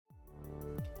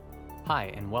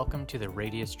Hi, and welcome to the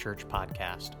Radius Church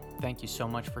podcast. Thank you so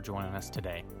much for joining us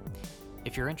today.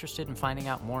 If you're interested in finding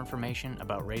out more information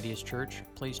about Radius Church,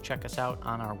 please check us out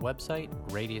on our website,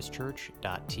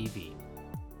 radiuschurch.tv.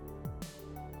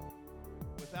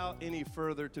 Without any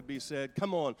further to be said,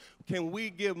 come on, can we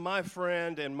give my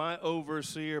friend and my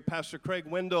overseer, Pastor Craig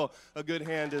Wendell, a good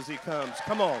hand as he comes?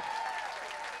 Come on. All right,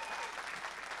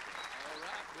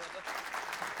 brother.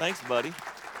 Thanks, buddy.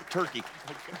 Turkey.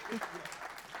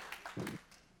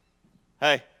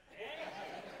 Hey.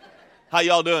 How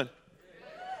y'all doing?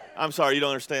 I'm sorry, you don't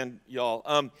understand,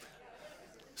 y'all.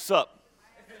 Sup.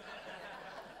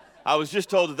 I was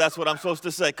just told that that's what I'm supposed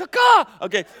to say. Caw-caw!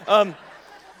 Okay.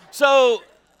 So,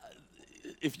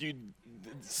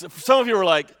 some of you were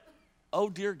like, oh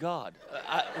dear God,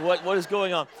 what is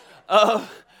going on?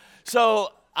 So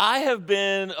I have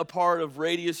been a part of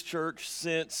Radius Church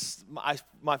since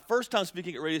my first time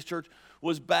speaking at Radius Church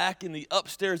was back in the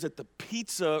upstairs at the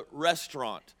pizza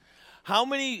restaurant. How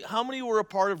many were a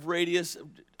part of Radius?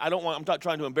 I'm not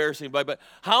trying to embarrass anybody, but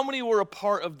how many were a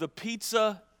part of the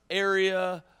pizza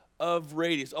area of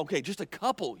Radius? Okay, just a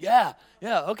couple. Yeah,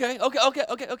 okay,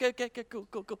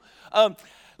 cool.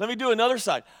 Let me do another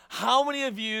side. How many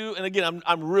of you, and again,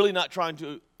 I'm really not trying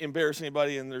to embarrass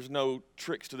anybody, and there's no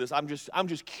tricks to this. I'm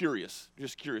just curious.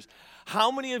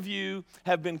 How many of you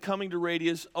have been coming to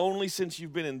Radius only since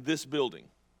you've been in this building?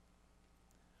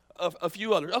 A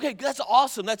few others. Okay, that's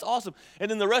awesome.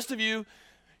 And then the rest of you,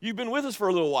 you've been with us for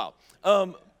a little while.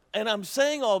 And I'm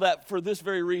saying all that for this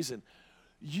very reason.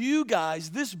 You guys,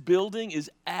 this building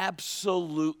is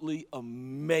absolutely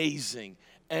amazing.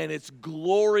 And it's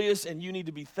glorious, and you need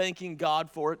to be thanking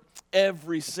God for it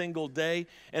every single day.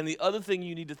 And the other thing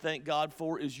you need to thank God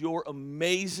for is your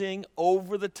amazing,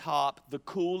 over-the-top, the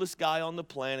coolest guy on the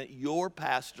planet, your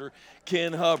pastor,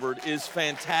 Ken Hubbard, is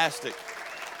fantastic.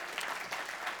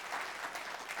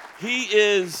 He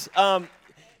is,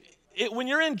 when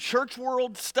you're in church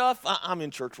world stuff, I'm in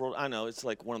church world, I know, it's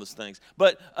like one of those things.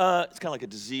 But it's kind of like a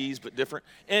disease, but different.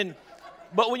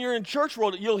 But when you're in church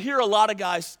world, you'll hear a lot of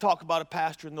guys talk about a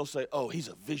pastor, and they'll say, oh, he's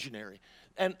a visionary.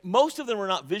 And most of them are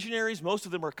not visionaries. Most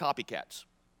of them are copycats.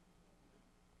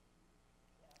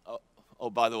 Oh,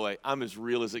 by the way, I'm as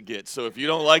real as it gets. So if you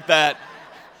don't like that,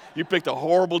 you picked a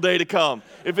horrible day to come.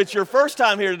 If it's your first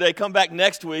time here today, come back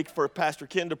next week for Pastor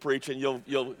Ken to preach, and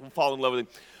you'll fall in love with him.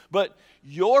 But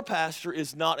your pastor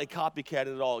is not a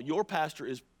copycat at all. Your pastor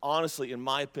is, honestly, in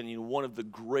my opinion, one of the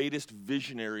greatest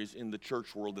visionaries in the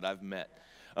church world that I've met.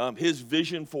 His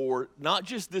vision for not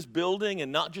just this building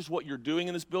and not just what you're doing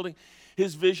in this building,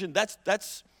 his vision,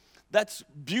 that's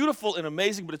beautiful and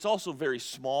amazing, but it's also very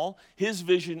small. His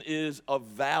vision is a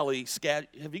valley.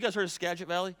 Have you guys heard of Skagit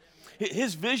Valley?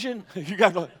 His vision,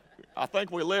 I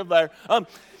think we live there.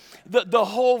 The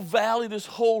whole valley, this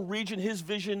whole region, his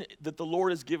vision that the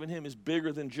Lord has given him is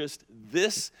bigger than just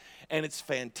this, and it's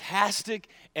fantastic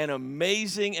and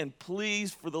amazing, and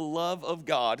please, for the love of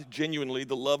God, genuinely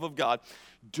the love of God,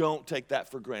 don't take that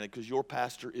for granted, because your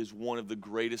pastor is one of the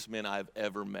greatest men I've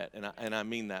ever met, and I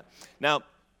mean that. Now,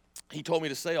 he told me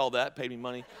to say all that, paid me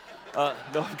money. No,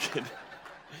 I'm kidding.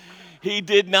 He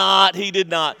did not.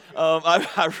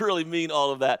 I really mean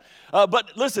all of that.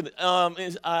 But listen,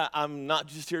 I'm not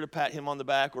just here to pat him on the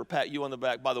back or pat you on the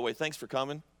back. By the way, thanks for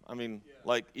coming. I mean,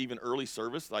 like even early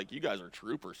service, like you guys are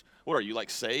troopers. What are you, like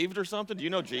saved or something? Do you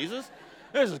know Jesus?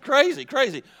 This is crazy.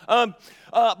 But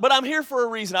I'm here for a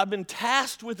reason. I've been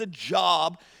tasked with a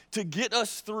job to get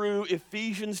us through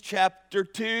Ephesians chapter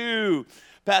 2.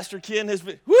 Pastor Ken has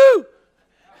been,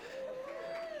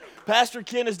 Pastor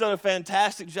Ken has done a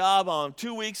fantastic job on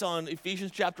 2 weeks on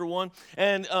Ephesians chapter 1.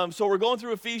 And so we're going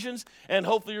through Ephesians, and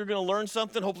hopefully you're going to learn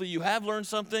something. Hopefully you have learned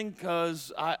something,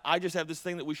 because I just have this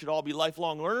thing that we should all be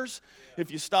lifelong learners. If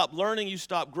you stop learning, you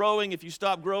stop growing. If you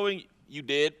stop growing, you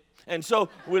did. And so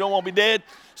we don't want to be dead,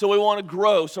 so we want to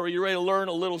grow. So are you ready to learn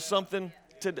a little something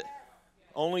today?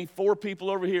 Only 4 people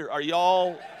over here. Are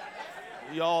y'all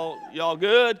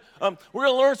good? We're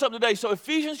going to learn something today. So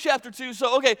Ephesians chapter 2.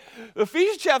 So, okay,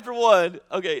 Ephesians chapter 1.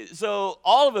 Okay, so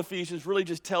all of Ephesians really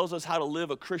just tells us how to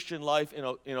live a Christian life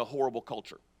in a horrible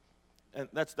culture. And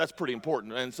that's pretty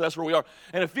important. And so that's where we are.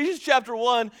 And Ephesians chapter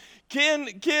 1, Ken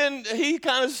he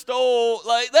kind of stole,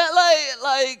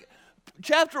 like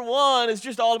chapter 1 is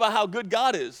just all about how good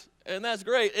God is. And that's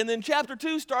great. And then chapter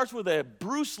 2 starts with a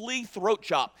Bruce Lee throat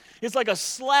chop. It's like a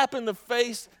slap in the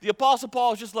face. The Apostle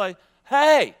Paul is just like,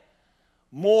 hey,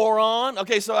 moron.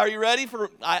 Okay, so are you ready for,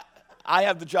 I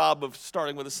have the job of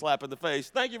starting with a slap in the face.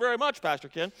 Thank you very much, Pastor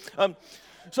Ken.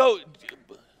 So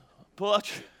pull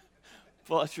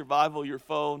out your Bible, your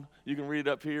phone, You can read it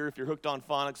up here if you're hooked on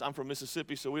phonics. I'm from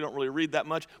Mississippi, so we don't really read that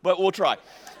much, but we'll try.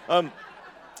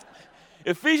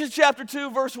 Ephesians chapter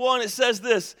 2, verse 1, it says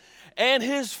this, and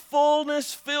his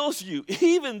fullness fills you,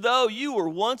 even though you were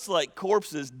once like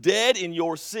corpses, dead in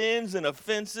your sins and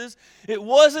offenses. It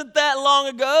wasn't that long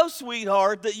ago,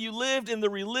 sweetheart, that you lived in the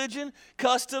religion,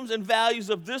 customs, and values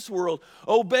of this world,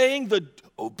 obeying the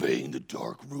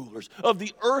dark rulers of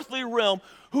the earthly realm,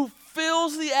 who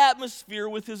fills the atmosphere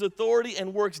with his authority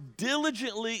and works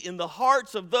diligently in the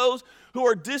hearts of those who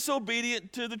are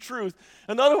disobedient to the truth.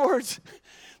 In other words,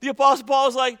 the Apostle Paul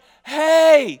is like,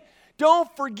 hey,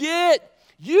 don't forget,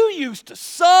 you used to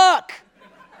suck.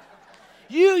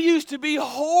 You used to be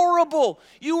horrible.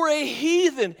 You were a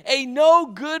heathen, a no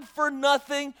good for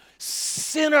nothing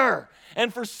sinner.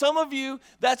 And for some of you,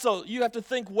 you have to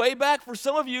think way back. For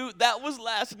some of you, that was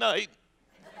last night.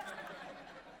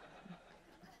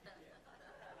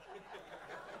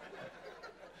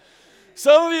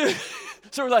 Some of you,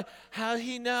 so we're like, how did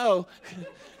he know?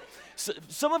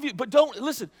 Some of you, but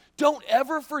don't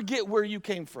ever forget where you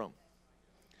came from.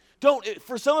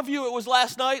 For some of you, it was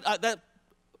last night,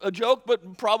 a joke,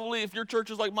 but probably if your church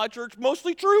is like my church,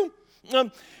 mostly true.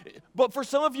 But for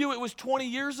some of you, it was 20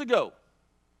 years ago.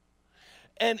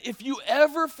 And if you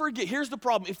ever forget, here's the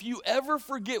problem. If you ever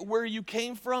forget where you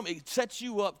came from, it sets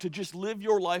you up to just live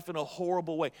your life in a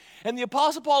horrible way. And the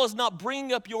Apostle Paul is not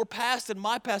bringing up your past and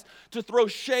my past to throw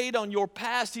shade on your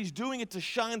past. He's doing it to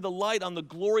shine the light on the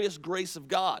glorious grace of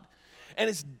God. And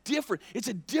it's different. It's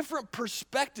a different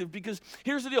perspective because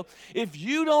here's the deal. If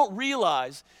you don't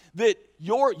realize that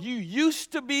you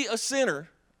used to be a sinner,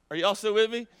 are y'all still with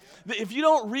me? If you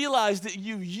don't realize that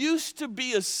you used to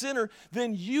be a sinner,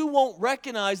 then you won't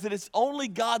recognize that it's only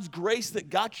God's grace that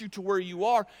got you to where you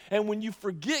are. And when you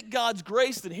forget God's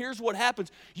grace, then here's what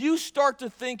happens. You start to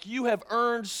think you have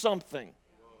earned something.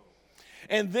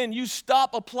 And then you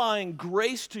stop applying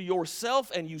grace to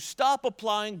yourself and you stop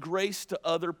applying grace to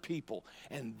other people.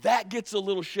 And that gets a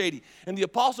little shady. And the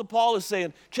Apostle Paul is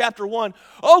saying, chapter 1,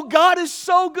 oh, God is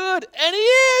so good. And He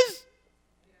is.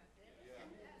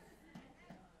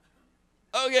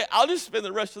 Okay, I'll just spend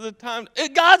the rest of the time.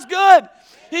 God's good.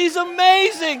 He's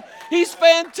amazing. He's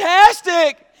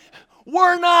fantastic.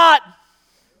 We're not.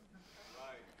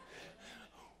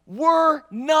 We're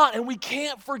not, and we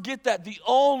can't forget that. The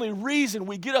only reason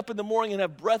we get up in the morning and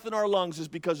have breath in our lungs is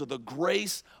because of the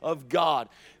grace of God.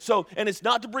 So, and it's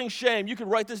not to bring shame. You can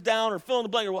write this down or fill in the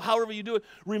blank or however you do it.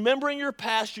 Remembering your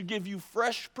past should give you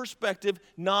fresh perspective,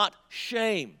 not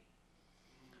shame.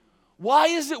 Why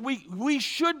is it we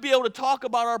should be able to talk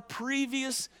about our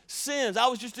previous sins? I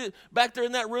was just back there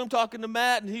in that room talking to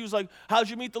Matt, and he was like, how'd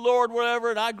you meet the Lord, whatever,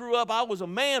 and I grew up, I was a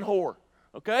man whore,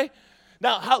 okay?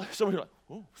 Now, some of you are like,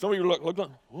 oh. Some of you look like,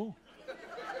 oh.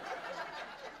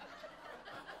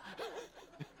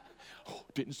 Oh,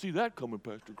 didn't see that coming,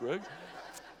 Pastor Greg.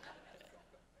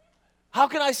 How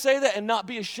can I say that and not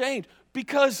be ashamed?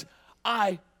 Because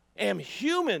I am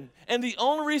human, and the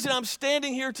only reason I'm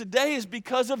standing here today is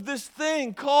because of this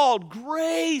thing called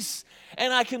grace.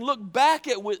 And I can look back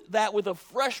at that with a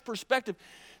fresh perspective,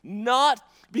 not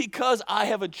because I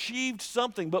have achieved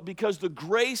something, but because the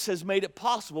grace has made it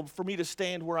possible for me to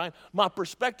stand where I am. My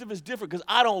perspective is different because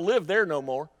I don't live there no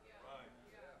more.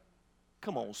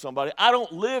 Come on, somebody. I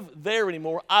don't live there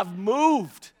anymore. I've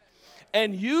moved,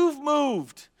 and you've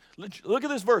moved. Look at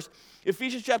this verse.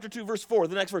 Ephesians chapter 2, verse 4,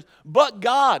 the next verse. But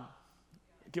God,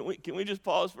 can we just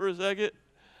pause for a second?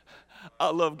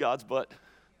 I love God's butt.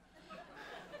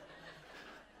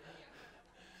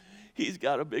 He's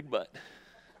got a big butt.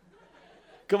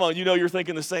 Come on, you know you're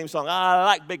thinking the same song. I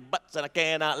like big butts and I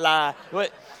cannot lie.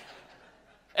 But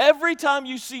every time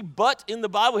you see but in the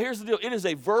Bible, here's the deal. It is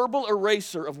a verbal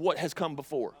eraser of what has come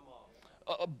before.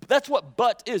 That's what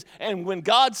but is. And when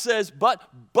God says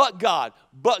but God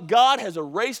has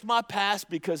erased my past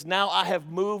because now I have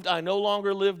moved. I no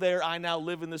longer live there. I now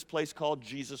live in this place called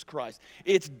Jesus Christ.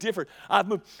 It's different. I've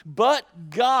moved. But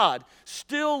God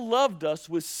still loved us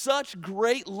with such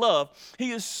great love.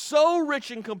 He is so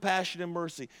rich in compassion and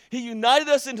mercy. He united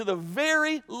us into the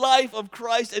very life of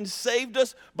Christ and saved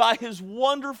us by His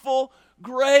wonderful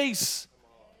grace.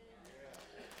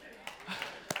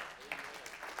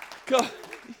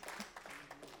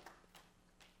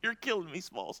 You're killing me,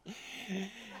 Smalls.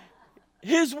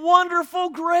 His wonderful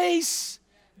grace.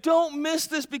 Don't miss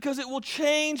this because it will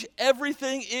change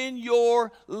everything in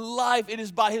your life. It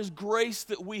is by His grace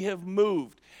that we have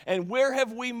moved. And where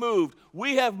have we moved?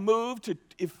 We have moved to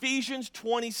Ephesians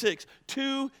 26,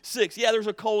 2:6. Yeah, there's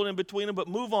a colon in between them, but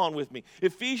move on with me.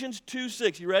 Ephesians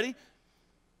 2:6. You ready?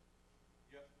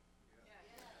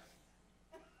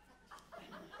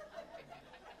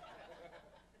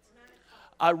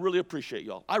 I really appreciate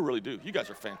y'all. I really do. You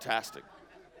guys are fantastic.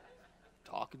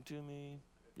 Talking to me.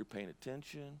 You're paying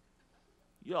attention.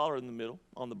 Y'all are in the middle,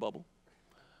 on the bubble.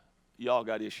 Y'all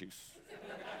got issues.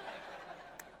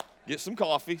 Get some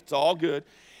coffee. It's all good.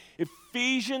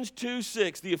 Ephesians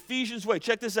 2:6, the Ephesians way.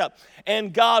 Check this out.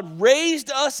 And God raised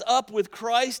us up with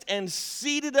Christ and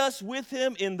seated us with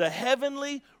him in the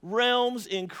heavenly realms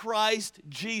in Christ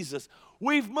Jesus.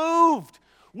 We've moved.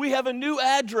 We have a new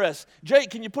address. Jake,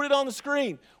 can you put it on the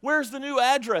screen? Where's the new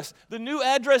address? The new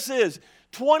address is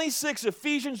 26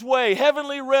 Ephesians Way,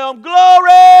 Heavenly Realm,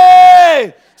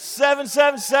 Glory!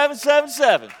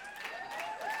 77777.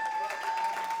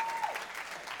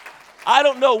 I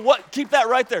don't know what, keep that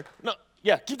right there. No,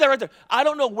 yeah, keep that right there. I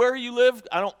don't know where you live.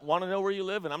 I don't want to know where you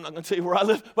live, and I'm not going to tell you where I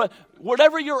live. But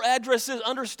whatever your address is,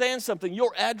 understand something.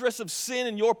 Your address of sin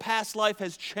in your past life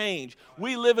has changed.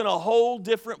 We live in a whole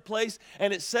different place,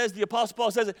 and it says, the Apostle Paul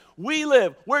says it, we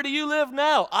live. Where do you live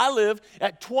now? I live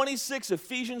at 26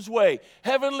 Ephesians Way,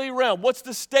 Heavenly Realm. What's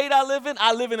the state I live in?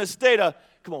 I live in a state of,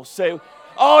 come on, say,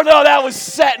 oh no, that was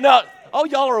setting up. Oh,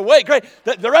 y'all are awake. Great.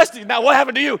 The rest of you, now what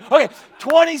happened to you? Okay,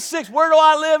 26. Where do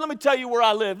I live? Let me tell you where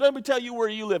I live. Let me tell you where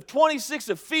you live. 26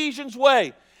 Ephesians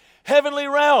Way, Heavenly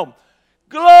Realm.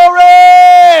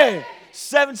 Glory!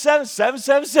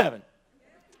 77777.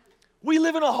 We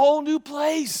live in a whole new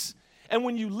place. And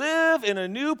when you live in a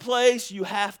new place, you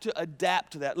have to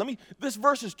adapt to that. This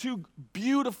verse is too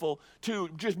beautiful to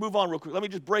just move on real quick. Let me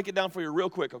just break it down for you real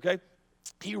quick, okay?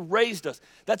 He raised us.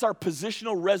 That's our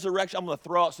positional resurrection. I'm going to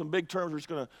throw out some big terms. We're just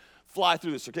going to fly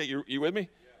through this. Okay, you with me?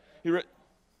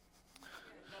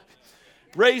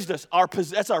 Raised us.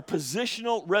 That's our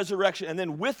positional resurrection. And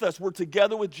then with us, we're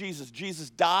together with Jesus. Jesus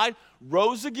died,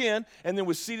 rose again, and then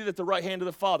was seated at the right hand of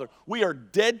the Father. We are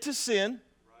dead to sin.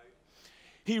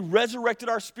 He resurrected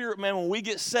our spirit man when we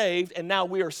get saved, and now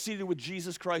we are seated with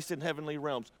Jesus Christ in heavenly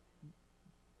realms.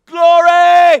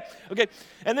 Glory! Okay,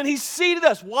 and then he seated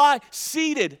us. Why?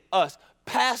 Seated us.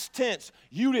 Past tense.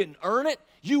 You didn't earn it.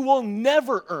 You will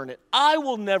never earn it. I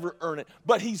will never earn it.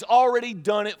 But he's already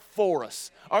done it for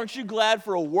us. Aren't you glad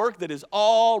for a work that is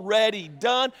already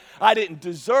done? I didn't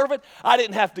deserve it. I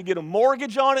didn't have to get a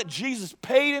mortgage on it. Jesus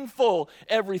paid in full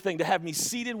everything to have me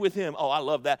seated with him. Oh, I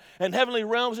love that. And heavenly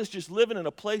realms is just living in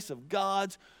a place of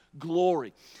God's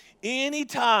glory.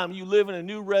 Anytime you live in a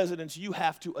new residence, you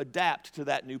have to adapt to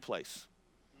that new place.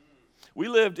 We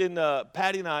lived in,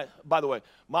 Patty and I, by the way,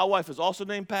 my wife is also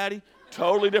named Patty,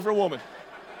 totally different woman.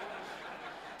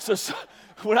 So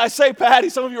when I say Patty,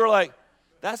 some of you are like,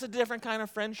 that's a different kind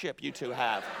of friendship you two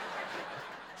have.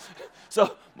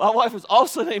 So my wife is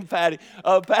also named Patty.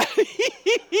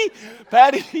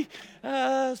 Patty,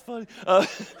 that's funny.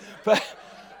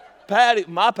 Patty,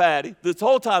 my Patty, the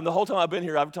whole time I've been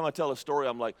here, every time I tell a story,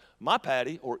 I'm like, my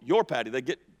Patty or your Patty, they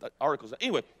get articles.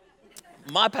 Anyway,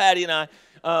 my Patty and I,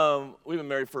 we've been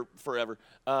married for forever,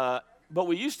 but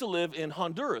we used to live in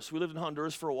Honduras. We lived in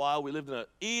Honduras for a while. We lived in an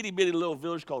itty-bitty little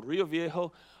village called Rio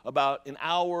Viejo, about an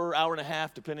hour and a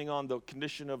half, depending on the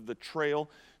condition of the trail,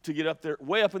 to get up there,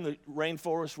 way up in the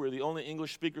rainforest. We're the only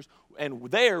English speakers,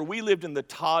 and there we lived in the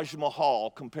Taj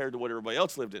Mahal compared to what everybody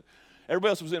else lived in. Everybody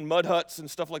else was in mud huts and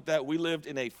stuff like that. We lived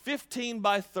in a 15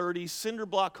 by 30 cinder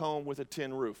block home with a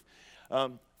tin roof.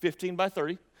 15 by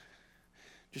 30,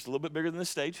 just a little bit bigger than this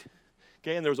stage.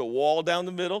 Okay, and there was a wall down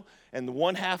the middle, and the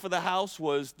one half of the house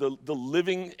was the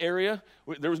living area.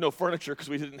 There was no furniture because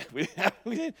we didn't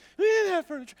have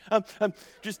furniture.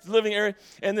 Just the living area.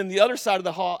 And then the other side of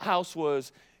the house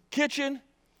was kitchen,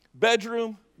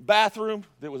 bedroom, bathroom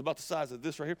that was about the size of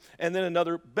this right here, and then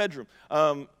another bedroom.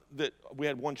 That we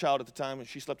had one child at the time, and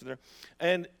she slept in there.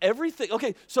 And everything,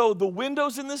 okay, so the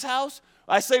windows in this house,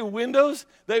 I say windows,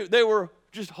 they were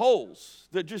just holes.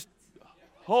 They're just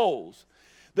holes.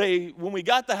 When we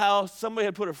got the house, somebody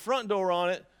had put a front door on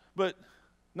it, but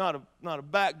not a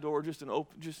back door, just an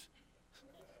open, just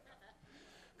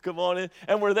come on in.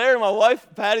 And we're there, my wife,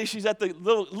 Patty, she's at the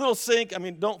little sink. I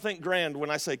mean, don't think grand when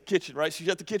I say kitchen, right? She's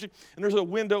at the kitchen, and there's a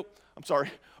window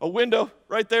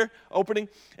right there, opening.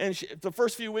 And the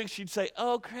first few weeks, she'd say,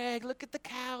 oh, Craig, look at the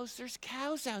cows. There's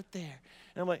cows out there.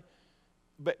 And I'm like,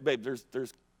 babe, there's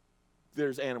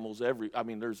animals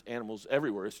there's animals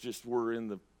everywhere. It's just we're in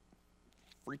the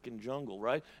freaking jungle,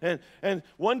 right? And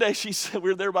one day she said, we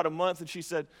were there about a month, and she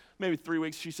said, maybe 3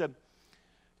 weeks, she said,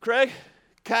 Craig,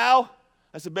 cow.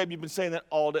 I said, babe, you've been saying that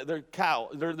all day. They're cow.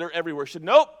 They're everywhere. She said,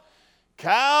 nope,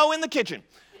 cow in the kitchen.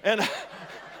 And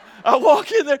I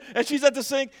walk in there, and she's at the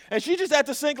sink, and she's just at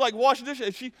the sink, like, washing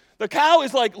dishes. And the cow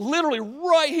is, like, literally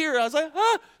right here. I was like,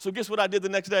 huh? So guess what I did the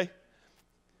next day?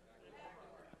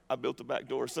 I built the back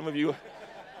door. Some of you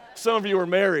Some of you are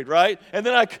married, right? And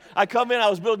then I come in, I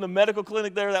was building a medical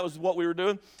clinic there. That was what we were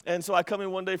doing. And so I come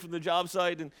in one day from the job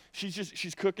site, and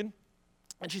she's cooking.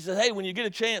 And she said, hey, when you get a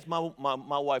chance, my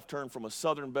wife turned from a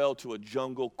Southern belle to a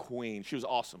jungle queen. She was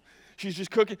awesome. She's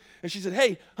just cooking. And she said,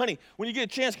 hey, honey, when you get a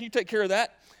chance, can you take care of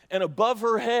that? And above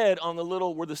her head on the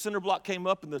little, where the cinder block came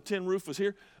up and the tin roof was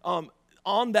here,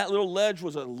 on that little ledge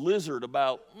was a lizard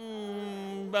about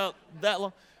that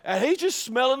long. And he's just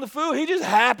smelling the food. He's just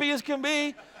happy as can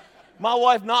be. My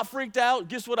wife not freaked out.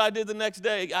 Guess what I did the next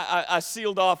day? I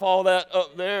sealed off all that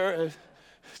up there.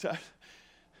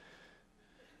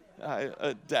 I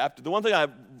adapted. The one thing I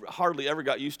hardly ever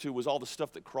got used to was all the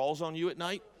stuff that crawls on you at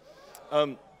night.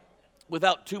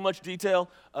 Without too much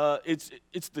detail,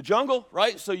 it's the jungle,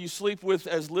 right? So you sleep with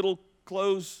as little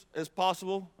clothes as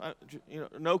possible.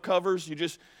 No covers.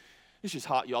 It's just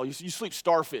hot, y'all. You sleep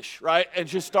starfish, right? And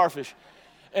just starfish,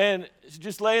 and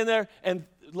just laying there, and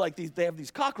like they have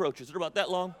these cockroaches. They're about that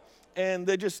long, and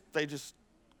they just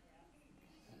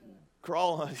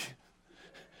crawl on you.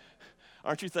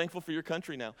 Aren't you thankful for your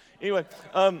country now? Anyway,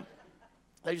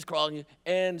 they just crawl on you.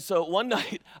 And so one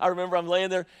night, I remember I'm laying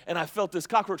there, and I felt this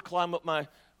cockroach climb up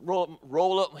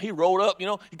roll up. He rolled up,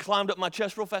 he climbed up my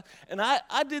chest real fast. And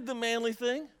I did the manly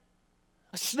thing.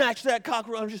 I snatched that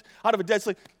cockroach just out of a dead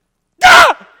sleep.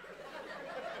 Ah!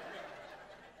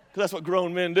 Because that's what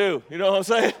grown men do. You know what I'm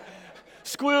saying?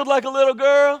 Squealed like a little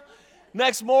girl.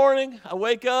 Next morning, I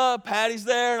wake up, Patty's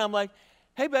there, and I'm like,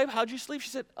 hey, babe, how'd you sleep? She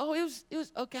said, oh, it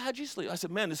was okay. How'd you sleep? I said,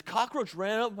 man, this cockroach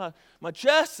ran up my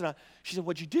chest. And she said,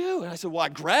 what'd you do? And I said, well, I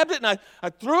grabbed it, and I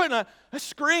threw it, and I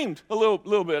screamed a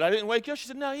little bit. I didn't wake you up. She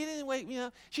said, no, you didn't wake me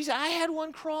up. She said, I had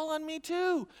one crawl on me,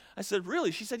 too. I said,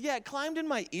 really? She said, yeah, it climbed in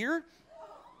my ear.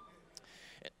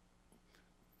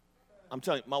 I'm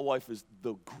telling you, my wife is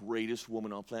the greatest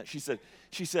woman on planet. She said,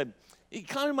 it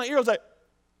climbed in my ear. I was like,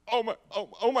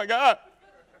 oh my God.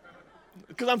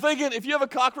 Because I'm thinking, if you have a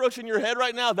cockroach in your head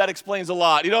right now, that explains a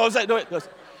lot. You know what I'm saying? No,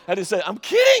 I just said, I'm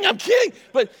kidding.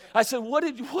 But I said, what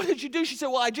did you do? She said,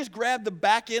 well, I just grabbed the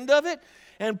back end of it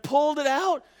and pulled it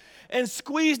out and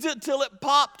squeezed it till it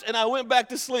popped, and I went back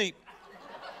to sleep.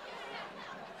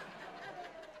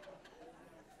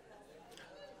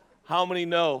 How many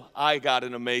know I got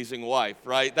an amazing wife,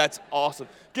 right? That's awesome.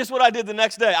 Guess what I did the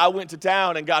next day? I went to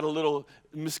town and got a little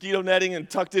mosquito netting and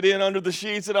tucked it in under the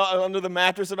sheets and under the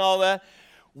mattress and all that.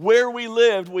 Where we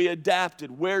lived, we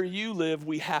adapted. Where you live,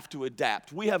 we have to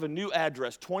adapt. We have a new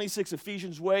address, 26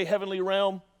 Ephesians Way, Heavenly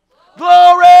Realm.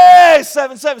 Glory!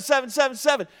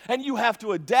 77777. And you have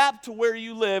to adapt to where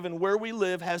you live, and where we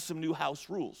live has some new house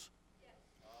rules.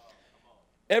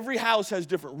 Every house has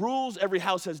different rules. Every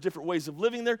house has different ways of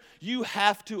living there. You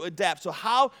have to adapt. So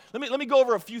let me go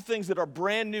over a few things that are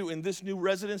brand new in this new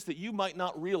residence that you might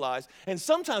not realize. And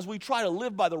sometimes we try to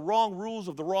live by the wrong rules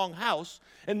of the wrong house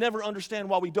and never understand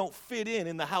why we don't fit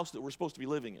in the house that we're supposed to be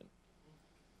living in.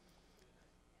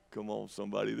 Come on,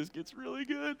 somebody. This gets really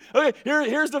good. Okay,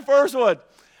 here's the first one.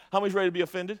 How many's ready to be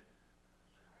offended?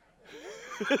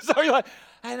 So you're like,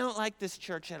 I don't like this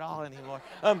church at all anymore.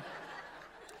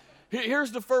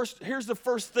 Here's the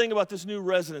first thing about this new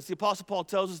residence. The Apostle Paul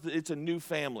tells us that it's a new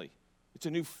family. It's a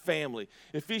new family.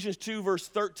 Ephesians 2, verse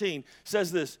 13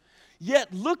 says this,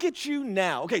 yet look at you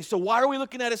now. Okay, so why are we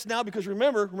looking at us now? Because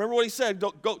remember what he said.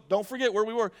 Don't forget where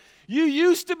we were. I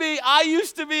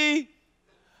used to be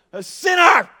a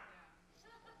sinner.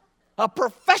 A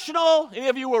professional. Any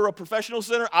of you were a professional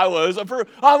sinner? I was.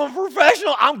 I'm a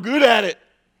professional. I'm good at it.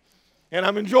 And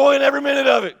I'm enjoying every minute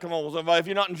of it. Come on, somebody. If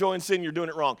you're not enjoying sin, you're doing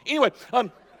it wrong. Anyway,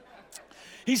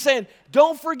 he's saying,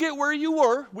 don't forget where you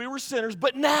were. We were sinners.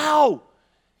 But now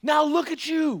look at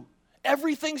you.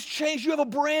 Everything's changed. You have a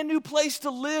brand new place to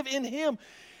live in him.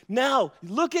 Now,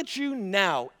 look at you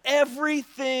now.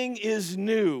 Everything is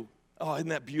new. Oh, isn't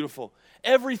that beautiful?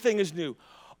 Everything is new.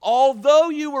 Although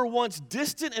you were once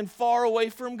distant and far away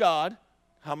from God,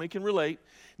 how many can relate?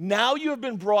 Now you have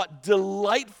been brought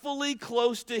delightfully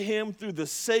close to him through the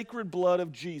sacred blood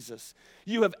of Jesus.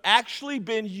 You have actually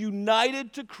been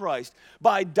united to Christ.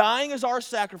 By dying as our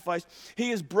sacrifice,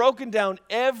 he has broken down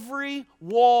every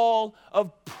wall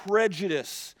of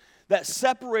prejudice that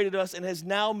separated us and has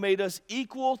now made us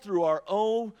equal through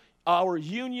our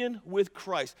union with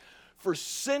Christ. For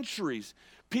centuries,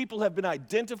 people have been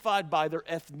identified by their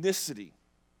ethnicity.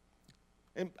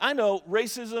 And I know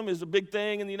racism is a big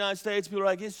thing in the United States. People are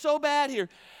like, it's so bad here.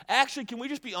 Actually, can we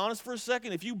just be honest for a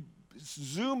second? If you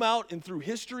zoom out and through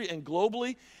history and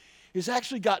globally, it's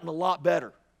actually gotten a lot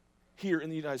better here in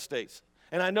the United States.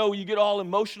 And I know you get all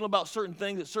emotional about certain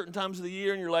things at certain times of the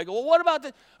year, and you're like, well, what about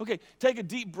this? Okay, take a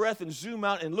deep breath and zoom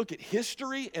out and look at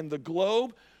history and the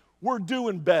globe. We're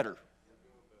doing better.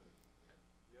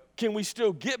 Can we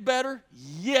still get better?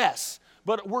 Yes,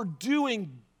 but we're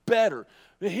doing better.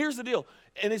 Now, here's the deal,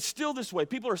 and it's still this way.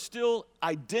 People are still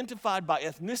identified by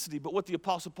ethnicity, but what the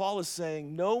Apostle Paul is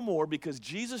saying, no more, because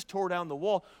Jesus tore down the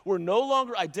wall. We're no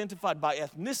longer identified by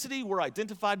ethnicity. We're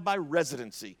identified by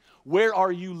residency. Where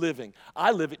are you living?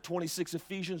 I live at 26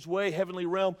 Ephesians Way, Heavenly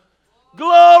Realm.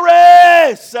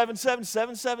 Glory!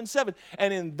 77777.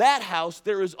 And in that house,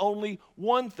 there is only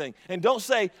one thing. And don't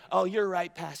say, oh, you're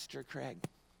right, Pastor Craig.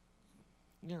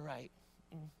 You're right.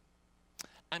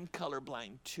 I'm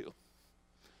colorblind too.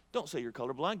 Don't say you're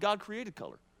colorblind. God created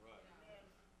color.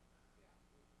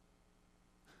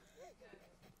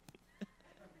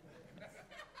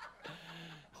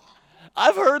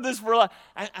 I've heard this for a lot.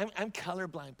 I'm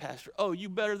colorblind, Pastor. Oh, you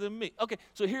better than me. Okay,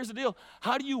 so here's the deal.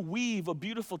 How do you weave a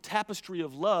beautiful tapestry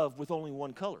of love with only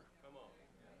one color?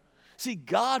 See,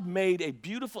 God made a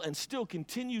beautiful and still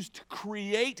continues to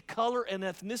create color and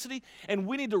ethnicity, and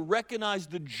we need to recognize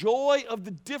the joy of the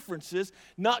differences,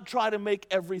 not try to make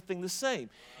everything the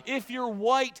same. If you're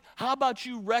white, how about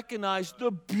you recognize the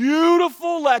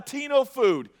beautiful Latino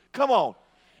food? Come on.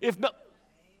 If not,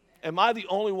 am I the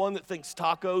only one that thinks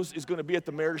tacos is going to be at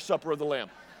the marriage supper of the Lamb?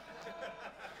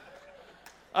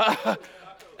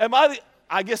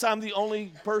 I guess I'm the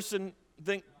only person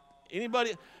think,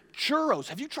 anybody? Churros.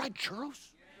 Have you tried churros?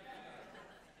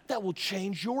 That will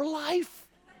change your life.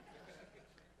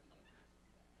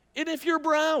 And if you're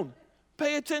brown,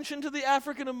 pay attention to the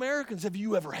African Americans. Have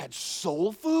you ever had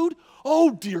soul food?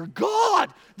 Oh, dear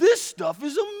God, this stuff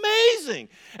is amazing.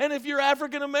 And if you're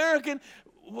African American,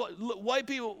 white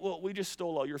people, well, we just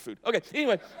stole all your food. Okay,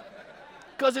 anyway,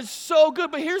 because it's so good.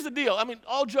 But here's the deal. I mean,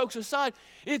 all jokes aside,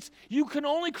 you can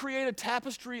only create a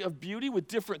tapestry of beauty with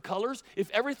different colors.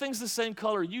 If everything's the same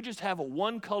color, you just have a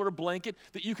one-color blanket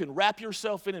that you can wrap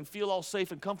yourself in and feel all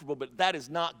safe and comfortable, but that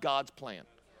is not God's plan.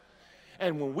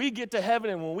 And when we get to heaven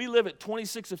and when we live at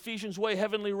 26 Ephesians Way,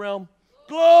 Heavenly Realm,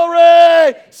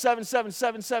 glory!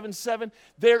 77777.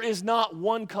 There is not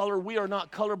one color. We are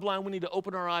not colorblind. We need to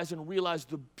open our eyes and realize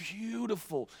the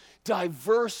beautiful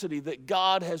diversity that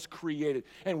God has created.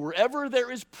 And wherever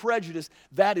there is prejudice,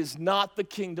 that is not the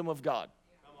kingdom of God.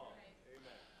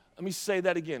 Let me say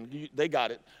that again. They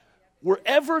got it.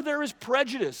 Wherever there is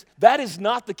prejudice, that is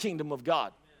not the kingdom of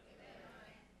God.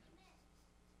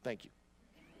 Thank you.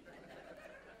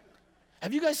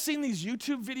 Have you guys seen these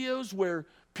YouTube videos where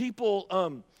people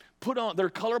they're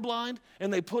colorblind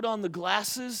and they put on the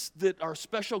glasses that are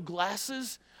special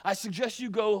glasses? I suggest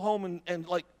you go home and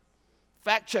like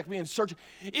fact check me and search.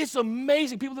 It's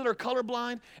amazing. People that are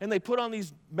colorblind and they put on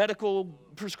these medical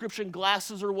prescription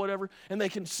glasses or whatever and they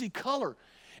can see color.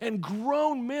 And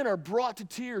grown men are brought to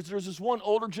tears. There's this one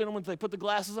older gentleman, they put the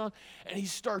glasses on and he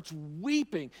starts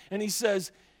weeping and he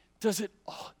says, does it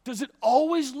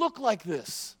always look like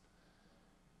this?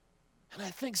 And I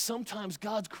think sometimes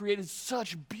God's created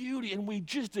such beauty and we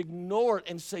just ignore it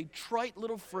and say trite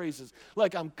little phrases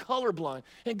like I'm colorblind.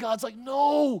 And God's like,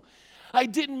 no, I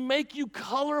didn't make you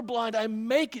colorblind.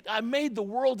 I made the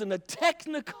world in a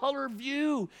technicolor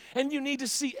view. And you need to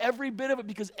see every bit of it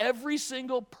because every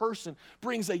single person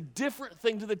brings a different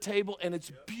thing to the table and it's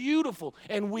beautiful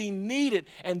and we need it.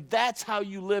 And that's how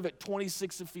you live at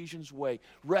 26 Ephesians Way,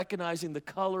 recognizing the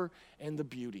color and the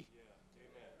beauty.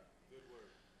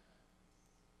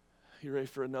 You ready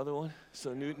for another one?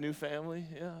 So new family,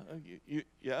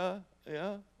 yeah.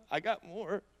 I got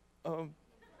more.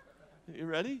 You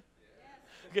ready?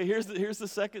 Okay. Here's the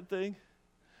second thing.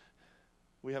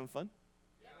 We having fun?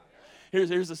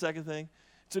 Here's the second thing.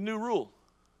 It's a new rule.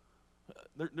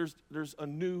 There's a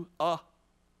new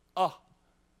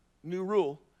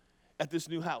rule at this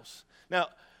new house. Now.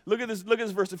 Look at this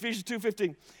verse, Ephesians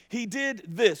 2:15. He did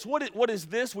this. What is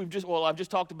this? I've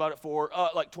just talked about it for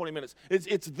like 20 minutes.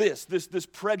 It's this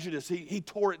prejudice. He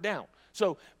tore it down.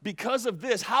 So because of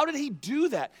this, how did he do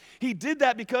that? He did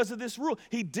that because of this rule.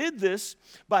 He did this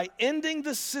by ending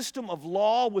the system of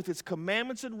law with its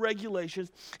commandments and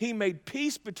regulations. He made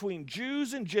peace between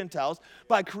Jews and Gentiles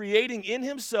by creating in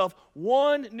himself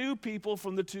one new people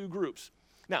from the two groups.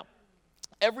 Now,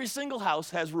 every single house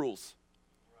has rules.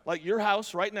 Like your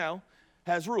house right now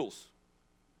has rules.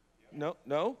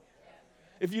 No?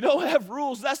 If you don't have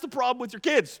rules, that's the problem with your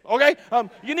kids, okay?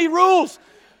 You need rules.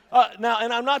 Now,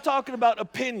 and I'm not talking about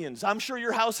opinions. I'm sure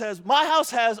my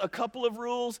house has a couple of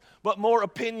rules, but more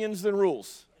opinions than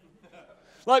rules.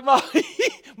 Like my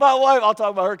wife, I'll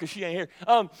talk about her because she ain't here.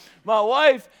 My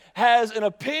wife has an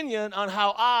opinion on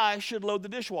how I should load the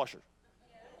dishwasher.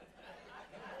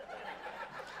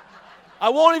 I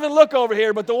won't even look over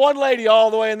here, but the one lady all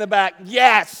the way in the back,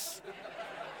 yes.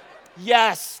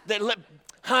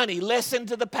 Honey, listen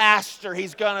to the pastor.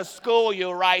 He's going to school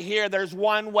you right here. There's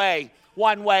one way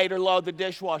to load the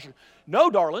dishwasher. No,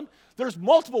 darling, there's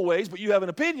multiple ways, but you have an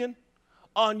opinion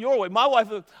on your way. My wife,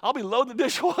 I'll be loading the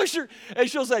dishwasher, and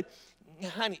she'll say,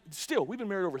 honey, still, we've been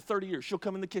married over 30 years. She'll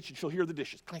come in the kitchen. She'll hear the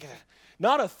dishes.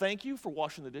 Not a thank you for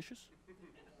washing the dishes.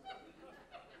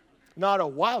 Not a,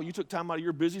 wow, you took time out of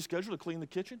your busy schedule to clean the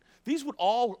kitchen. These would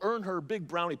all earn her big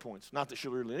brownie points. Not that she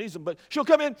really needs them, but she'll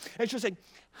come in and she'll say,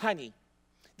 honey,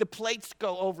 the plates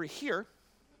go over here,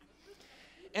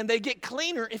 and they get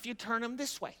cleaner if you turn them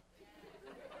this way.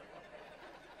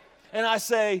 And I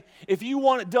say, if you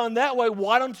want it done that way,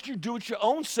 why don't you do it your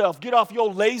own self? Get off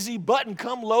your lazy butt and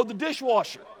come load the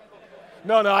dishwasher.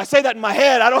 No, I say that in my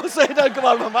head. I don't say it doesn't come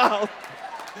out of my mouth.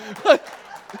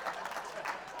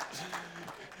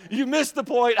 You missed the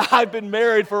point. I've been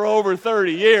married for over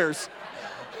 30 years.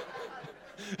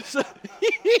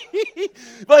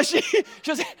 But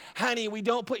she'll say, honey, we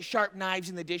don't put sharp knives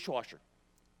in the dishwasher.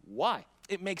 Why?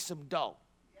 It makes them dull.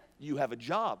 You have a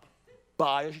job.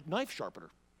 Buy a knife sharpener.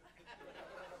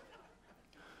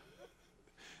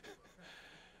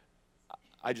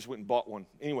 I just went and bought one.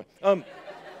 Anyway,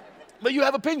 but you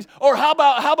have opinions. Or how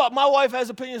about my wife has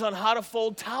opinions on how to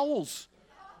fold towels?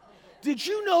 Did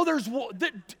you know there's more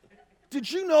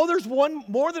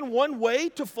than one way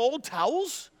to fold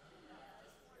towels?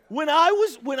 When I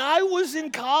was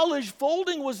in college,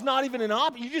 folding was not even an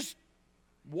option. You just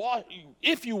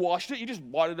if you washed it, you just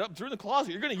wadded it up through the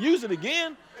closet. You're going to use it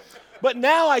again. But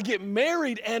now I get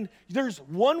married, and there's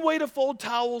one way to fold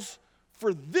towels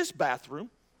for this bathroom.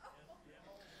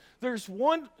 There's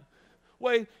one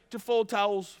way to fold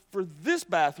towels for this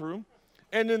bathroom,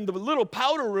 and then the little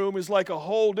powder room is like a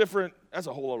whole different. That's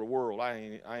a whole other world.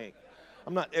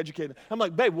 I'm not educated. I'm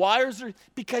like, babe, why is there?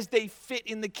 Because they fit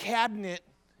in the cabinet.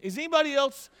 Is anybody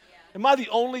else? Am I the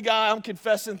only guy? I'm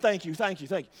confessing. Thank you.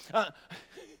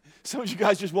 Some of you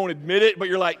guys just won't admit it, but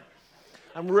you're like,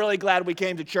 I'm really glad we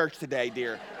came to church today,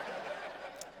 dear.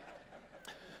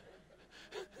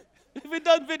 If it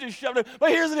doesn't fit, just shove it in.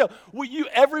 But here's the deal.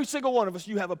 Every single one of us,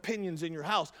 you have opinions in your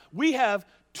house. We have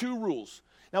 2 rules.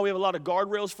 Now, we have a lot of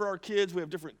guardrails for our kids. We have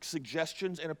different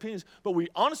suggestions and opinions. But we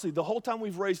honestly, the whole time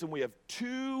we've raised them, we have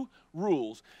 2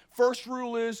 rules. First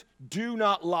rule is, do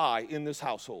not lie in this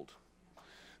household.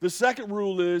 The second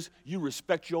rule is, you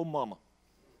respect your mama.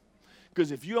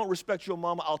 Because if you don't respect your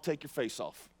mama, I'll take your face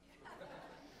off.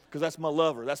 Because that's my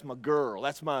lover. That's my girl.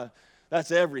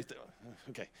 That's everything.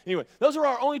 Okay. Anyway, those are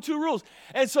our only 2 rules.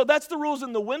 And so that's the rules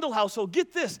in the Wendell household.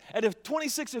 Get this. At a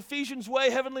 26 Ephesians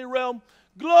way, heavenly realm,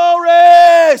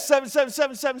 glory,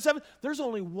 77777. There's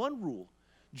only one rule.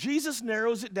 Jesus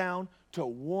narrows it down to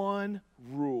one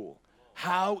rule.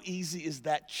 How easy is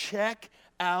that? Check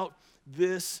out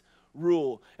this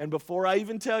rule. And before I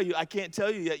even tell you, I can't tell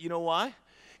you yet. You know why?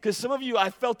 Because some of you, I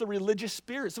felt the religious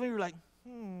spirit. Some of you were like,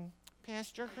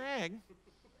 Pastor Craig,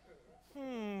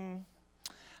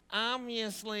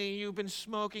 obviously you've been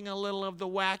smoking a little of the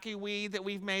wacky weed that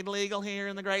we've made legal here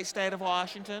in the great state of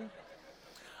Washington.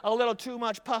 A little too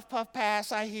much puff, puff,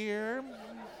 pass, I hear.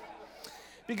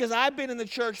 Because I've been in the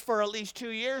church for at least 2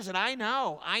 years, and I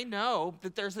know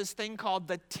that there's this thing called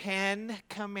the 10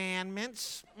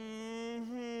 Commandments.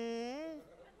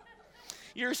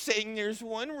 You're saying there's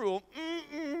one rule.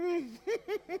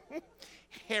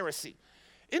 Heresy.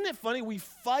 Isn't it funny? We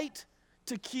fight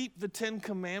to keep the 10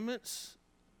 Commandments,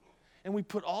 and we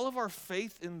put all of our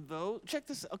faith in those. Check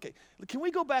this out. Okay, can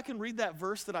we go back and read that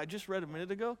verse that I just read a minute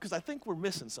ago? Because I think we're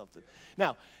missing something.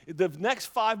 Now, the next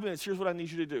 5 minutes, here's what I need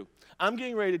you to do. I'm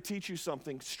getting ready to teach you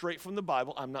something straight from the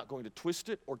Bible. I'm not going to twist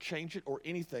it or change it or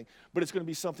anything, but it's going to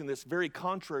be something that's very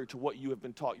contrary to what you have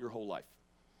been taught your whole life.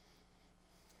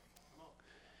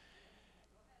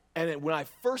 And when I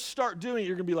first start doing it,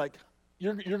 you're going to be like,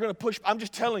 you're going to push. I'm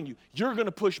just telling you, you're going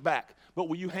to push back. But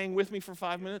will you hang with me for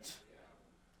 5 minutes?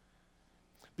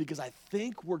 Because I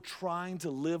think we're trying to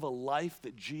live a life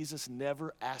that Jesus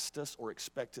never asked us or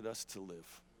expected us to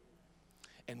live.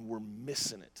 And we're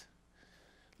missing it.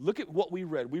 Look at what we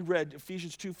read. We read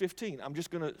Ephesians 2:15. I'm just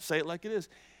going to say it like it is.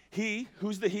 He,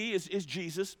 who's the he, is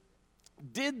Jesus,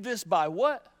 did this by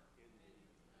what?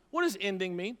 What does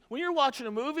ending mean? When you're watching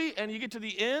a movie and you get to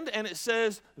the end and it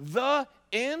says the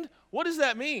end, what does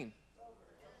that mean?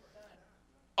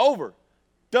 Over.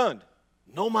 Done.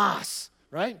 No mas,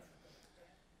 right?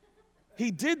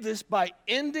 He did this by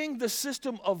ending the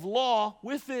system of law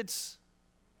with its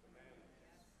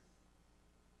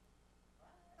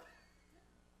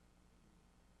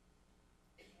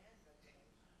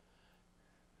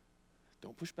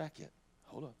Don't push back yet.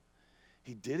 Hold on.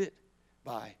 He did it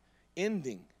by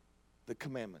ending the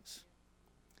commandments.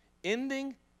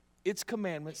 Ending its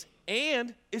commandments,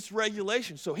 and its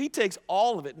regulations. So he takes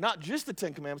all of it, not just the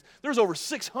 10 commandments. There's over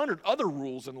 600 other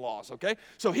rules and laws, okay?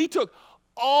 So he took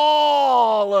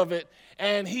all of it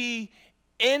and he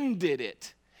ended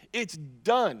it. It's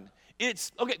done.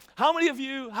 It's, okay, how many of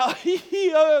you,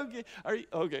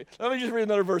 okay, let me just read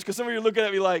another verse, because some of you are looking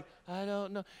at me like, I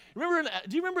don't know.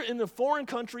 Do you remember in the foreign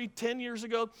country 10 years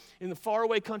ago, in the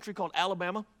faraway country called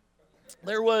Alabama,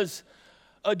 there was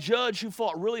a judge who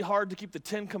fought really hard to keep the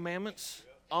 10 commandments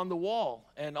on the wall,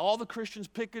 and all the Christians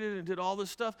picketed and did all this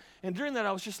stuff, and during that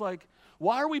I was just like,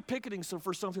 why are we picketing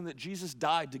for something that Jesus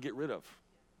died to get rid of?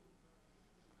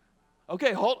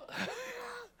 Okay, hold.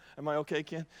 Am I okay,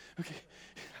 Ken? Okay.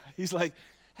 He's like,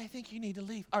 I think you need to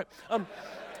leave. All right.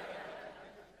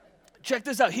 Check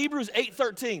this out. Hebrews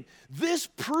 8:13. This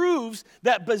proves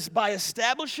that by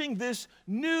establishing this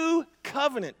new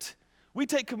covenant, we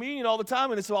take communion all the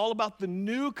time, and it's all about the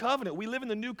new covenant. We live in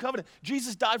the new covenant.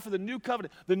 Jesus died for the new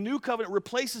covenant. The new covenant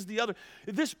replaces the other.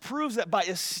 This proves that by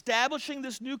establishing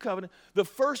this new covenant, the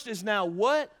first is now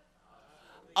what?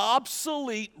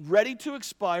 Obsolete, ready to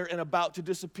expire, and about to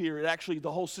disappear. It actually,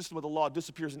 the whole system of the law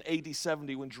disappears in AD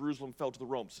 70 when Jerusalem fell to the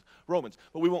Romans.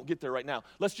 But we won't get there right now.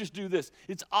 Let's just do this.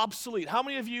 It's obsolete. How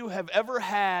many of you have ever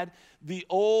had the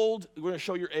old, we're going to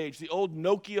show your age, the old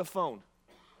Nokia phone?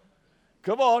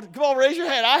 Come on, raise your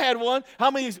hand. I had one.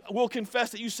 How many will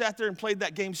confess that you sat there and played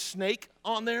that game Snake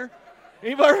on there?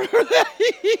 Anybody remember that?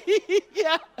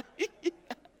 Yeah.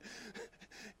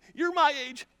 You're my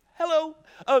age. Hello.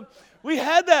 We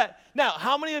had that. Now,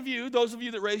 how many of you, those of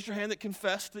you that raised your hand that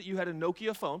confessed that you had a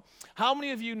Nokia phone, how many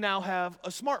of you now have a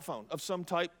smartphone of some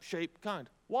type, shape, kind?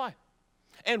 Why?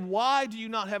 And why do you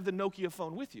not have the Nokia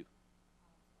phone with you?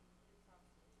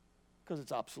 Because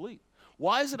it's obsolete.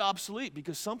 Why is it obsolete?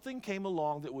 Because something came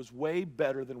along that was way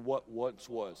better than what once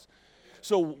was.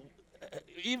 So,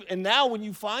 and now when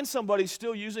you find somebody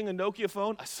still using a Nokia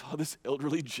phone, I saw this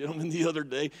elderly gentleman the other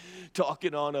day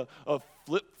talking on a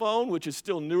flip phone, which is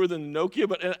still newer than the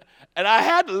Nokia, and I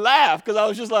had to laugh because I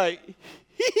was just like,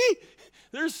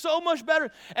 there's so much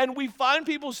better. And we find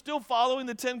people still following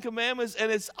the 10 Commandments,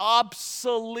 and it's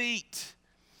obsolete.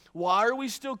 Why are we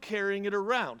still carrying it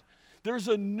around? There's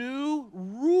a new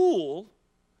rule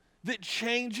that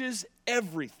changes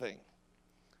everything.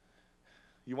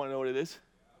 You want to know what it is?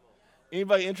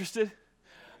 Anybody interested?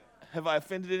 Have I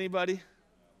offended anybody?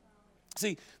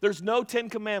 See, there's no 10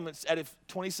 commandments at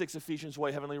 26 Ephesians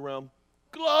way, heavenly realm.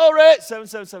 Glory!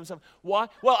 7. Why?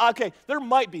 Well, okay, there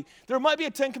might be. There might be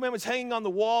a 10 commandments hanging on the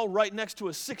wall right next to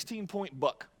a 16-point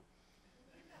buck.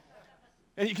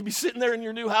 And you can be sitting there in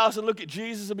your new house and look at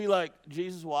Jesus and be like,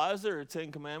 Jesus, why is there a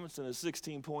 10 commandments and a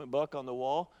 16-point buck on the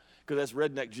wall? Because that's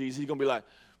redneck Jesus. He's going to be like,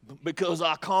 because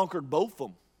I conquered both of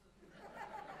them.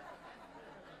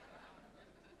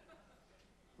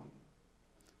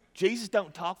 Jesus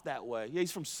don't talk that way. Yeah,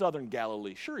 he's from southern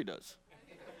Galilee. Sure he does.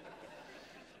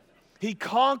 He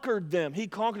conquered them. He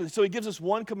conquered them. So he gives us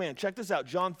one command. Check this out.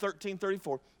 John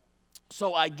 13:34.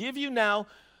 So I give you now,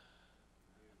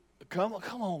 come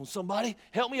on, somebody.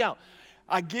 Help me out.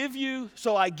 I give you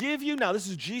now, this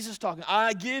is Jesus talking.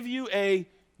 I give you a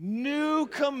new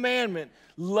commandment.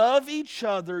 Love each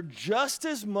other just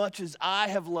as much as I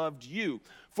have loved you.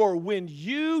 For when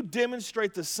you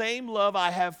demonstrate the same love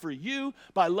I have for you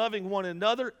by loving one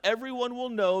another, everyone will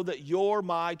know that you're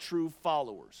my true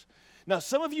followers. Now,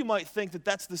 some of you might think that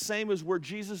that's the same as where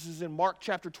Jesus is in Mark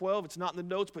chapter 12. It's not in the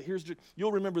notes, but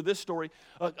you'll remember this story.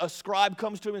 A scribe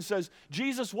comes to him and says,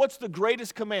 Jesus, what's the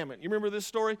greatest commandment? You remember this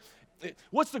story?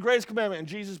 What's the greatest commandment? And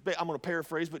Jesus, I'm going to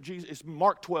paraphrase, but Jesus, it's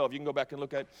Mark 12. You can go back and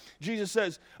look at it. Jesus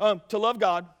says, to love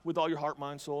God with all your heart,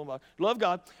 mind, soul, and body. Love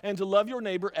God, and to love your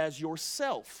neighbor as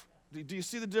yourself. Do you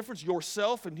see the difference?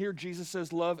 Yourself, and here Jesus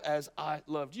says, love as I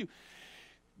loved you.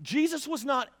 Jesus was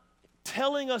not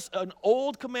telling us an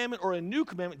old commandment or a new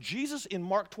commandment. Jesus in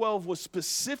Mark 12 was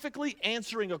specifically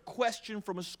answering a question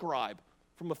from a scribe,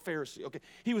 from a Pharisee. Okay,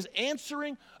 he was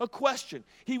answering a question.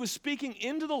 He was speaking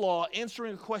into the law,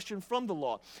 answering a question from the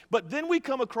law. But then we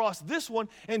come across this one,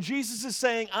 and Jesus is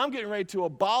saying, I'm getting ready to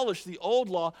abolish the old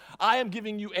law. I am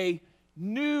giving you a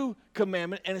new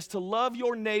commandment, and it's to love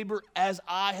your neighbor as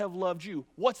I have loved you.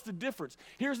 What's the difference?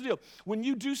 Here's the deal. When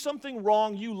you do something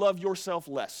wrong, you love yourself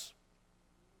less.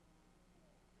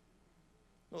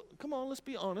 Well, come on, let's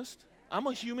be honest. I'm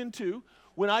a human too.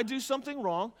 When I do something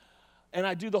wrong, and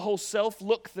I do the whole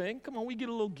self-look thing, come on, we get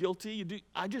a little guilty.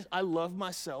 I love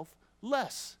myself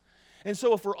less. And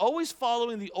so if we're always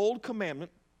following the old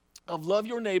commandment of love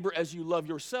your neighbor as you love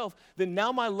yourself, then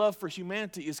now my love for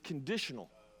humanity is conditional.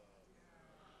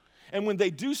 And when they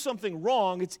do something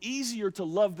wrong, it's easier to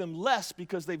love them less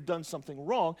because they've done something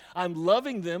wrong. I'm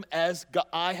loving them as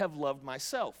I have loved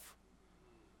myself.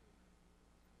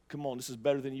 Come on, this is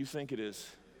better than you think it is.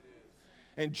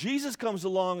 And Jesus comes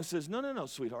along and says, no,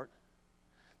 sweetheart.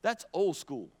 That's old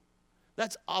school.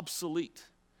 That's obsolete.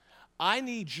 I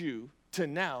need you to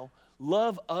now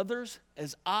love others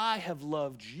as I have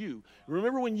loved you.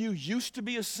 Remember when you used to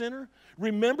be a sinner?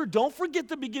 Remember, don't forget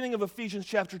the beginning of Ephesians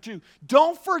chapter 2.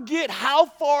 Don't forget how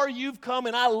far you've come,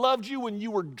 and I loved you when you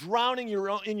were drowning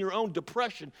in your own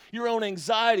depression, your own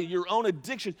anxiety, your own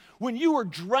addiction. When you were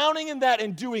drowning in that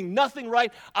and doing nothing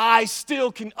right, I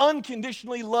still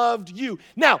unconditionally loved you.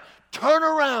 Now, turn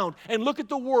around and look at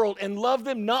the world and love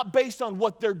them not based on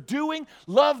what they're doing.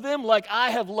 Love them like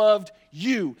I have loved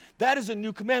you. That is a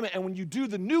new commandment. And when you do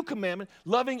the new commandment,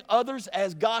 loving others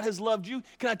as God has loved you,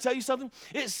 can I tell you something?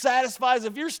 It satisfies,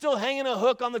 if you're still hanging a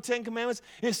hook on the 10 commandments,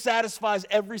 it satisfies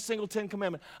every single 10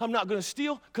 commandment. I'm not going to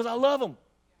steal because I love them.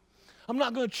 I'm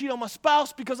not going to cheat on my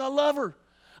spouse because I love her.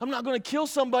 I'm not going to kill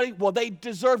somebody. Well, they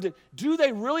deserved it. Do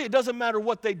they really? It doesn't matter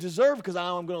what they deserve because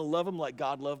I'm going to love them like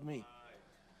God loved me.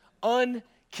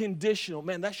 Unconditional.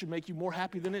 Man, that should make you more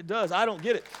happy than it does. I don't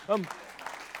get it.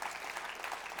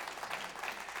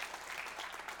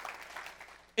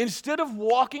 Instead of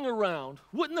walking around,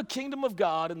 wouldn't the kingdom of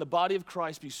God and the body of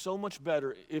Christ be so much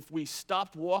better if we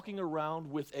stopped walking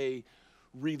around with a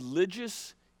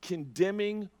religious,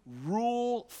 condemning,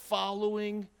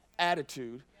 rule-following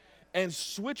attitude and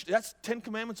switched? That's 10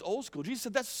 Commandments old school. Jesus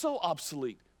said that's so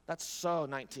obsolete. That's so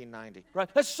 1990, right?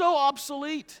 That's so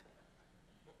obsolete.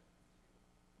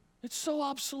 It's so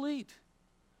obsolete.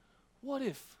 What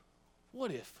if,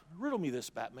 riddle me this,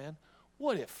 Batman,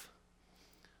 what if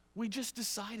we just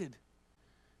decided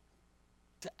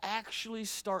to actually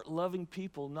start loving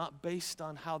people not based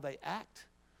on how they act,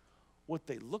 what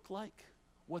they look like,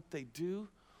 what they do?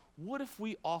 What if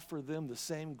we offer them the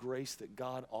same grace that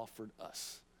God offered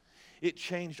us? It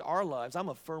changed our lives. I'm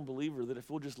a firm believer that if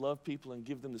we'll just love people and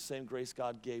give them the same grace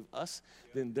God gave us,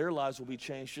 then their lives will be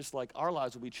changed just like our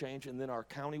lives will be changed, and then our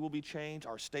county will be changed,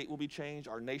 our state will be changed,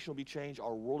 our nation will be changed,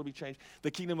 our world will be changed.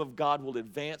 The kingdom of God will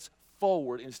advance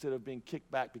forward instead of being kicked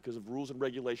back because of rules and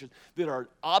regulations that are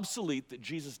obsolete that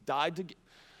Jesus died to get.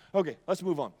 Okay, let's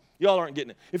move on. Y'all aren't getting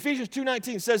it. Ephesians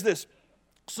 2:19 says this.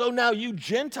 So now you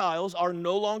Gentiles are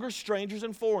no longer strangers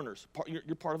and foreigners.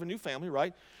 You're part of a new family,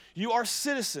 right? You are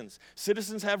citizens.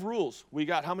 Citizens have rules. We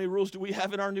got, how many rules do we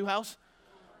have in our new house?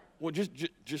 Well,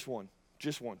 just one.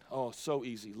 Just one. Oh, so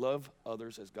easy. Love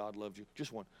others as God loved you.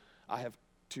 Just one. I have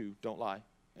two. Don't lie.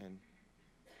 And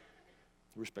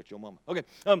respect your mama. Okay.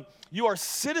 You are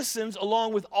citizens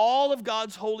along with all of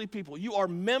God's holy people. You are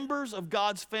members of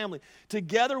God's family.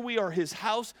 Together we are his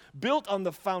house, built on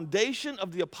the foundation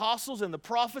of the apostles and the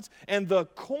prophets, and the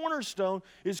cornerstone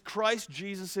is Christ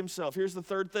Jesus himself. Here's the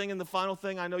third thing and the final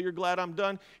thing. I know you're glad I'm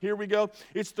done. Here we go.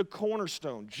 It's the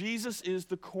cornerstone. Jesus is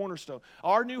the cornerstone.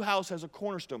 Our new house has a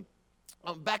cornerstone.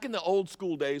 Back in the old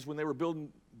school days when they were building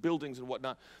buildings and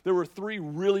whatnot, there were three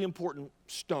really important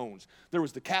stones. There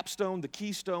was the capstone, the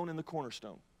keystone, and the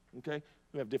cornerstone. Okay?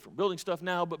 We have different building stuff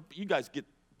now, but you guys get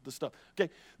the stuff.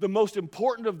 Okay? The most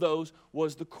important of those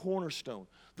was the cornerstone.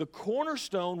 The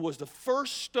cornerstone was the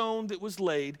first stone that was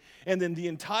laid, and then the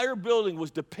entire building was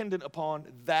dependent upon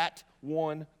that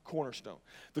one cornerstone.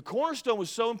 The cornerstone was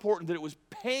so important that it was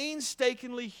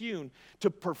painstakingly hewn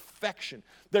to perfection.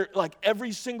 There, like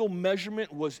every single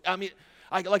measurement was, I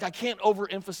can't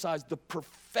overemphasize the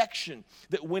perfection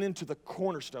that went into the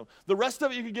cornerstone. The rest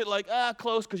of it you could get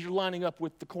close because you're lining up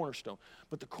with the cornerstone.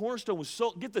 But the cornerstone was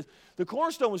the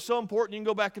cornerstone was so important. You can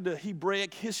go back into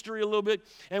Hebraic history a little bit,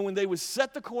 and when they would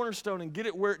set the cornerstone and get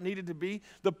it where it needed to be,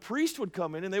 the priest would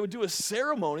come in and they would do a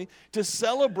ceremony to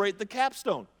celebrate the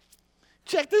capstone.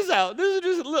 Check this out. This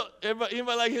is just, look,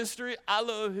 anybody like history? I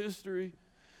love history.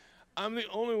 I'm the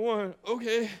only one.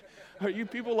 Okay. Are you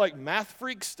people like math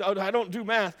freaks? I don't do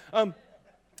math.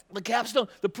 The capstone,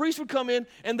 the priest would come in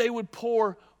and they would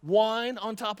pour wine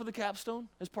on top of the capstone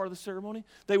as part of the ceremony.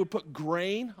 They would put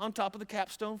grain on top of the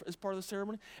capstone as part of the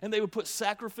ceremony. And they would put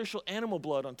sacrificial animal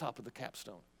blood on top of the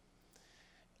capstone.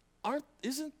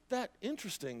 Isn't that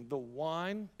interesting? The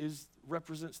wine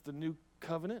represents the new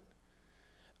covenant.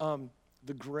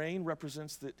 The grain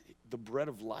represents the bread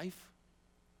of life.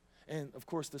 And, of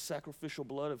course, the sacrificial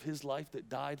blood of his life that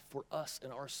died for us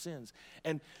and our sins.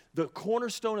 And the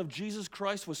cornerstone of Jesus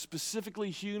Christ was specifically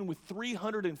hewn with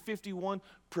 351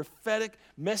 prophetic,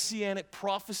 messianic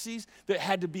prophecies that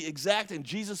had to be exact, and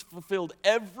Jesus fulfilled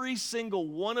every single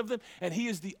one of them. And he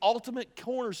is the ultimate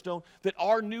cornerstone that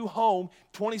our new home,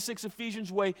 26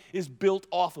 Ephesians Way, is built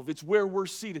off of. It's where we're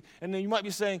seated. And then you might be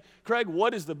saying, Craig,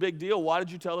 what is the big deal? Why did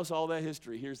you tell us all that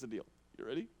history? Here's the deal. You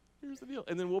ready? Here's the deal.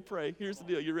 And then we'll pray. Here's the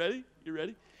deal. You ready? You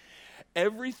ready?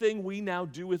 Everything we now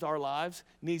do with our lives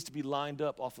needs to be lined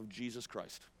up off of Jesus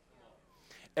Christ.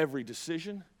 Every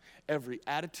decision, every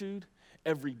attitude,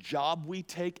 every job we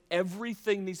take,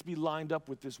 everything needs to be lined up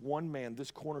with this one man,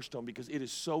 this cornerstone, because it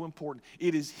is so important.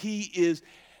 He is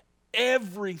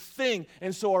everything.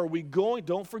 And so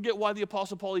don't forget why the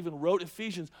Apostle Paul even wrote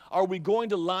Ephesians. Are we going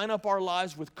to line up our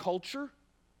lives with culture?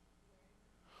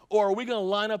 Or are we going to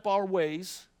line up our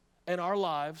ways and our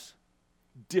lives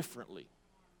differently?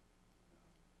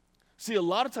 See, a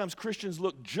lot of times Christians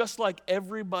look just like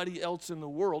everybody else in the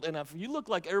world. And if you look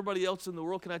like everybody else in the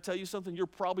world, can I tell you something? You're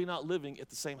probably not living at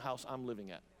the same house I'm living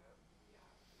at.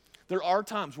 There are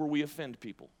times where we offend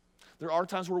people. There are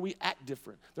times where we act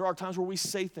different. There are times where we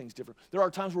say things different. There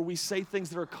are times where we say things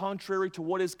that are contrary to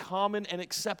what is common and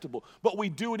acceptable. But we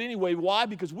do it anyway. Why?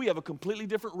 Because we have a completely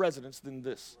different residence than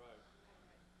this.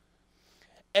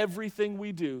 Everything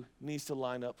we do needs to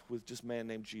line up with just a man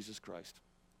named Jesus Christ.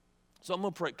 So I'm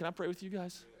going to pray. Can I pray with you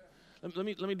guys? Let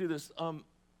me do this.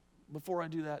 Before I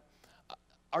do that,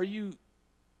 are you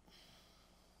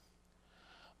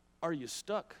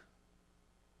stuck?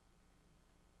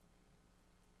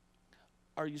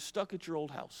 Are you stuck at your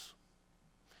old house?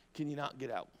 Can you not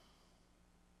get out?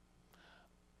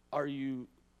 Are you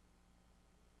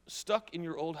stuck in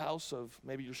your old house of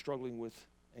maybe you're struggling with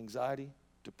anxiety,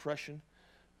 depression,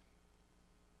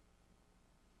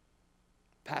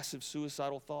 passive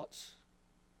suicidal thoughts?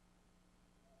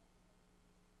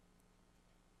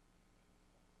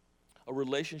 A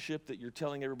relationship that you're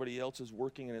telling everybody else is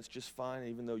working and it's just fine,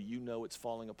 even though you know it's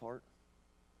falling apart?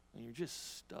 And you're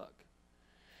just stuck.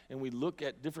 And we look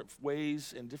at different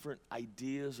ways and different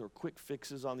ideas or quick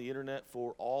fixes on the internet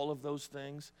for all of those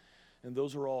things, and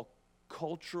those are all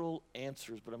cultural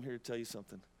answers. But I'm here to tell you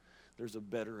something. There's a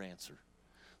better answer.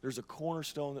 There's a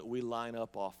cornerstone that we line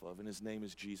up off of, and his name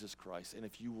is Jesus Christ. And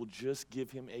if you will just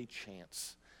give him a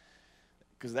chance,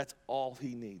 because that's all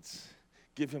he needs,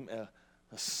 give him a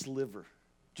sliver.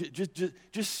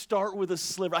 Just start with a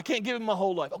sliver. I can't give him my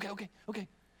whole life. Okay.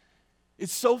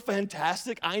 It's so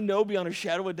fantastic. I know beyond a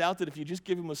shadow of a doubt that if you just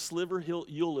give him a sliver,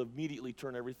 you'll immediately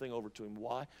turn everything over to him.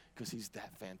 Why? Because he's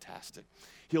that fantastic.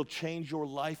 He'll change your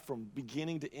life from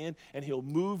beginning to end, and he'll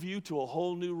move you to a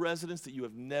whole new residence that you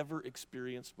have never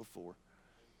experienced before.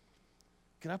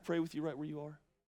 Can I pray with you right where you are?